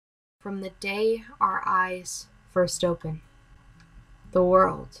From the day our eyes first open, the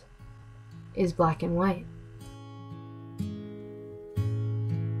world is black and white.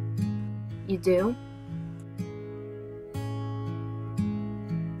 You do?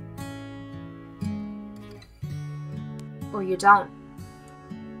 Or you don't?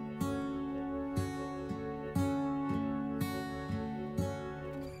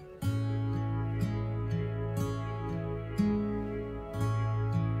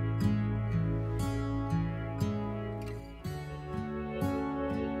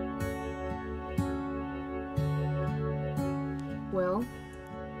 Well,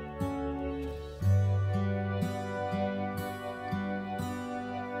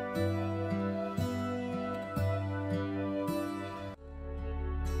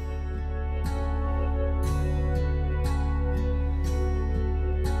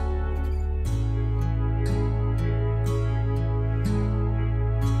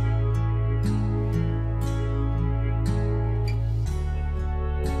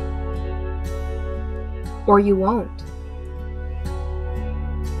 or you won't.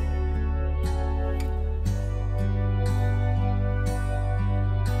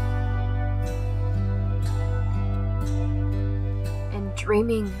 And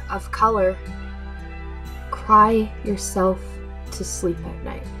dreaming of color, cry yourself to sleep at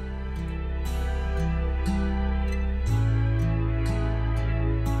night.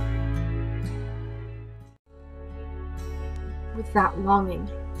 With that longing,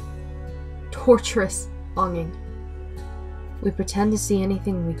 torturous longing, we pretend to see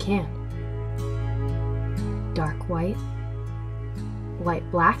anything we can. Dark white, light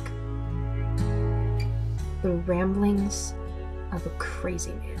black, the ramblings of a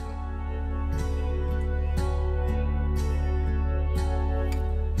crazy man.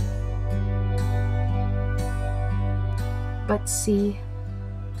 But see,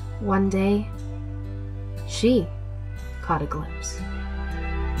 one day, she caught a glimpse.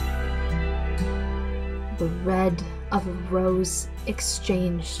 The red of a rose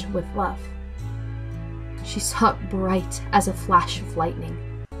exchanged with love. She saw it bright as a flash of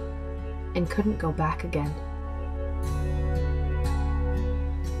lightning and couldn't go back again.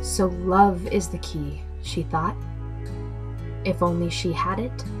 So love is the key, she thought. If only she had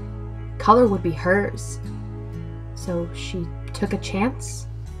it, color would be hers. So she took a chance,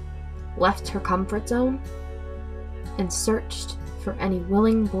 left her comfort zone, and searched for any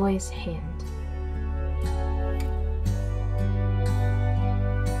willing boy's hand.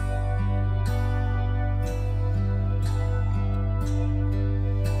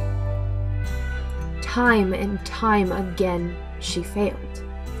 Time and time again, she failed.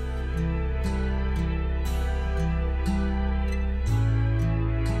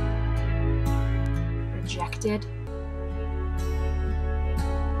 Rejected,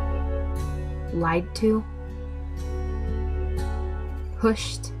 lied to,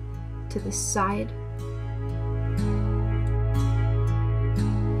 pushed to the side.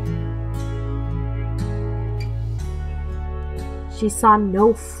 She saw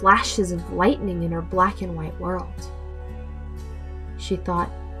no flashes of lightning in her black and white world. She thought,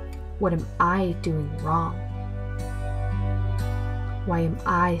 what am I doing wrong? Why am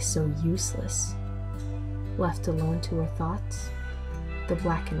I so useless? Left alone to her thoughts, the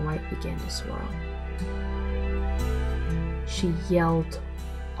black and white began to swirl. She yelled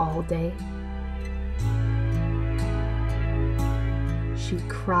all day. She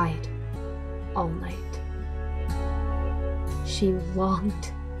cried all night. She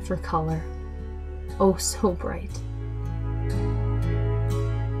longed for color, oh so bright.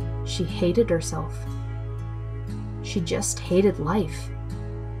 She hated herself. She just hated life.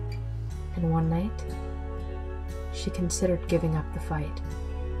 And one night, she considered giving up the fight.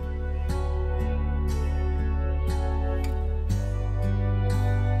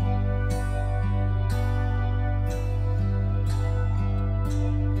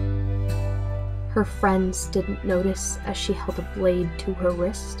 Her friends didn't notice as she held a blade to her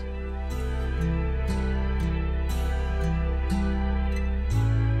wrist.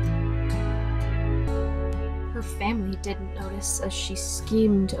 Her family didn't notice as she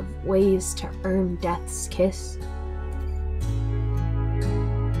schemed of ways to earn death's kiss.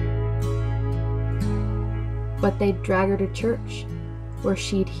 But they'd drag her to church, where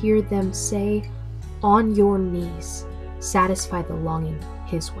she'd hear them say, "On your knees, satisfy the longing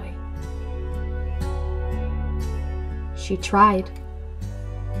his way." She tried,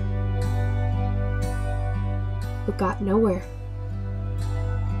 but got nowhere.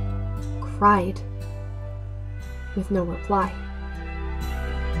 Cried, with no reply.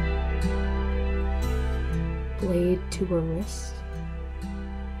 Blade to her wrist,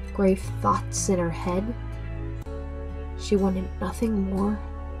 grave thoughts in her head. She wanted nothing more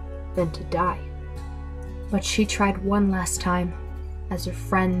than to die. But she tried one last time, as her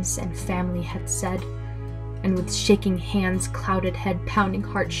friends and family had said, and with shaking hands, clouded head, pounding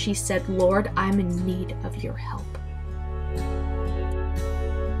heart, she said, "Lord, I'm in need of your help."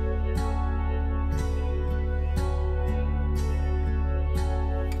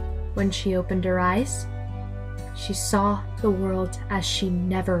 When she opened her eyes, she saw the world as she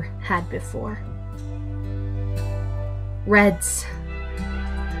never had before. Reds,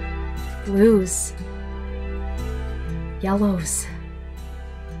 blues, yellows,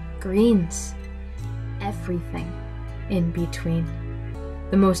 greens, everything in between.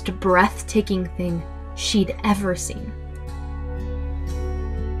 The most breathtaking thing she'd ever seen.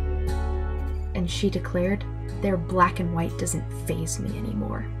 And she declared, "Their black and white doesn't faze me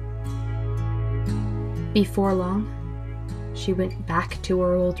anymore." Before long, she went back to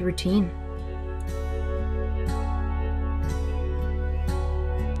her old routine.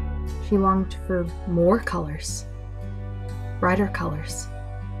 She longed for more colors, brighter colors.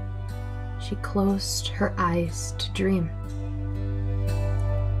 She closed her eyes to dream.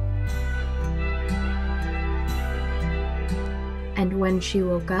 And when she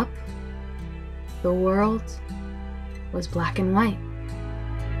woke up, the world was black and white.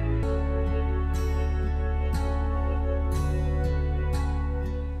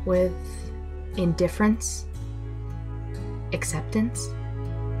 With indifference, acceptance.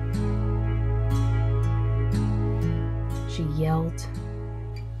 She yelled,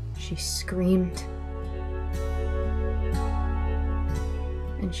 she screamed,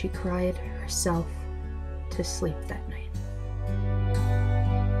 and she cried herself to sleep that night.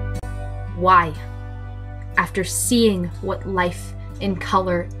 Why, after seeing what life in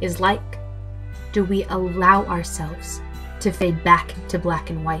color is like, do we allow ourselves to fade back to black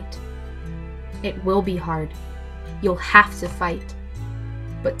and white? It will be hard. You'll have to fight.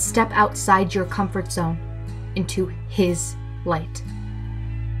 But step outside your comfort zone into His light.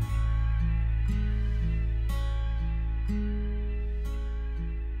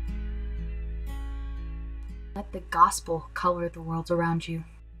 Let the gospel color the world around you.